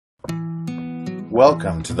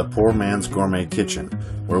Welcome to the Poor Man's Gourmet Kitchen,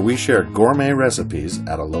 where we share gourmet recipes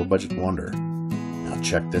at a low-budget wonder. Now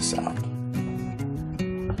check this out.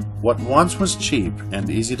 What once was cheap and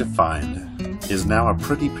easy to find is now a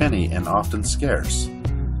pretty penny and often scarce.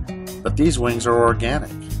 But these wings are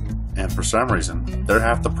organic, and for some reason, they're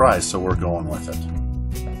half the price, so we're going with it.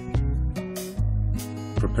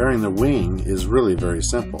 Preparing the wing is really very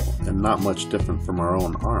simple and not much different from our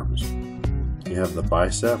own arms. You have the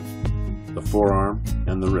bicep, the forearm,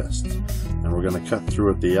 and the wrist. And we're going to cut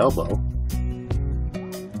through at the elbow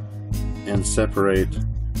and separate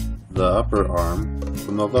the upper arm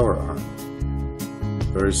from the lower arm.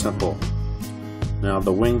 Very simple. Now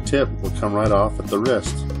the wing tip will come right off at the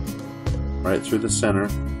wrist, right through the center,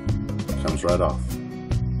 comes right off.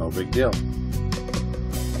 No big deal.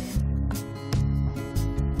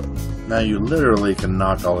 Now you literally can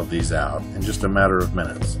knock all of these out in just a matter of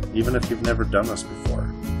minutes, even if you've never done this before.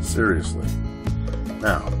 Seriously.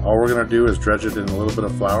 Now, all we're going to do is dredge it in a little bit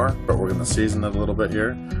of flour, but we're going to season it a little bit here.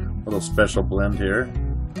 A little special blend here.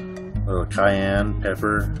 A little cayenne,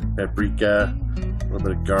 pepper, paprika, a little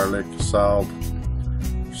bit of garlic, salt.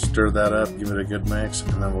 Stir that up, give it a good mix,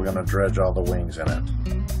 and then we're going to dredge all the wings in it.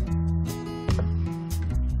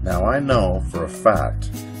 Now I know for a fact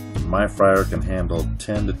my fryer can handle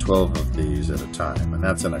 10 to 12 of these at a time, and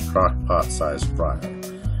that's in a crock pot sized fryer.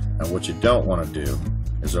 And what you don't want to do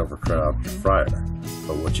is overcrowd your fryer.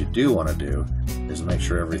 But what you do want to do is make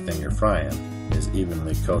sure everything you're frying is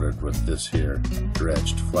evenly coated with this here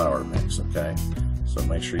dredged flour mix, okay? So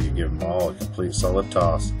make sure you give them all a complete solid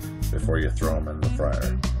toss before you throw them in the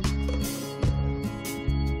fryer.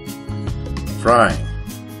 Frying.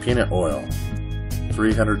 Peanut oil.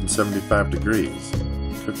 375 degrees.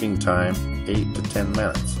 Cooking time 8 to 10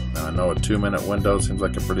 minutes. Now I know a 2-minute window seems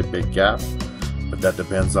like a pretty big gap, but that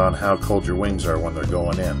depends on how cold your wings are when they're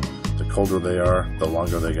going in. The colder they are, the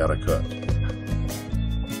longer they gotta cook.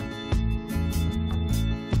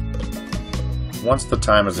 Once the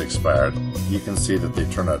time has expired, you can see that they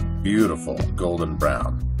turn out beautiful golden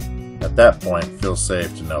brown. At that point, feel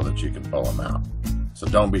safe to know that you can pull them out. So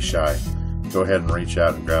don't be shy. Go ahead and reach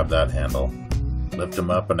out and grab that handle, lift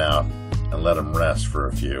them up and out, and let them rest for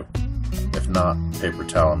a few. If not, paper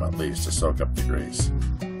towel them at least to soak up the grease.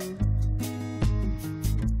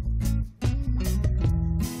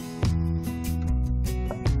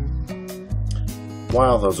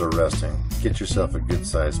 While those are resting, get yourself a good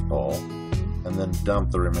sized bowl and then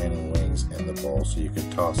dump the remaining wings in the bowl so you can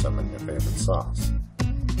toss them in your favorite sauce.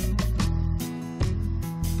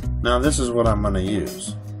 Now this is what I'm going to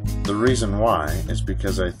use. The reason why is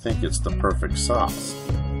because I think it's the perfect sauce.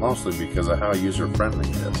 Mostly because of how user-friendly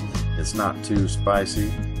it is. It's not too spicy,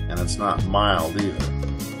 and it's not mild either.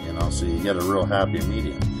 You know, so you get a real happy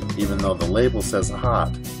medium. Even though the label says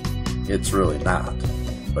hot, it's really not.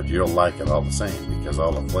 But you'll like it all the same because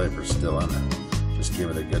all the flavor's still in it. Just give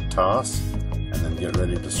it a good toss, and then get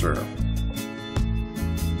ready to serve.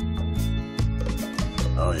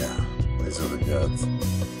 Oh yeah, these are the goods.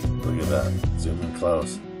 Look at that. Zoom in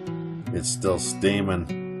close. It's still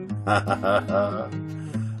steaming.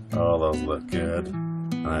 Oh, those look good.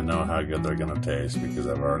 And I know how good they're going to taste because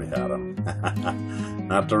I've already had them.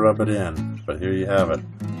 Not to rub it in, but here you have it.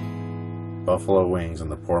 Buffalo wings in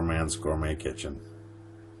the Poor Man's Gourmet Kitchen.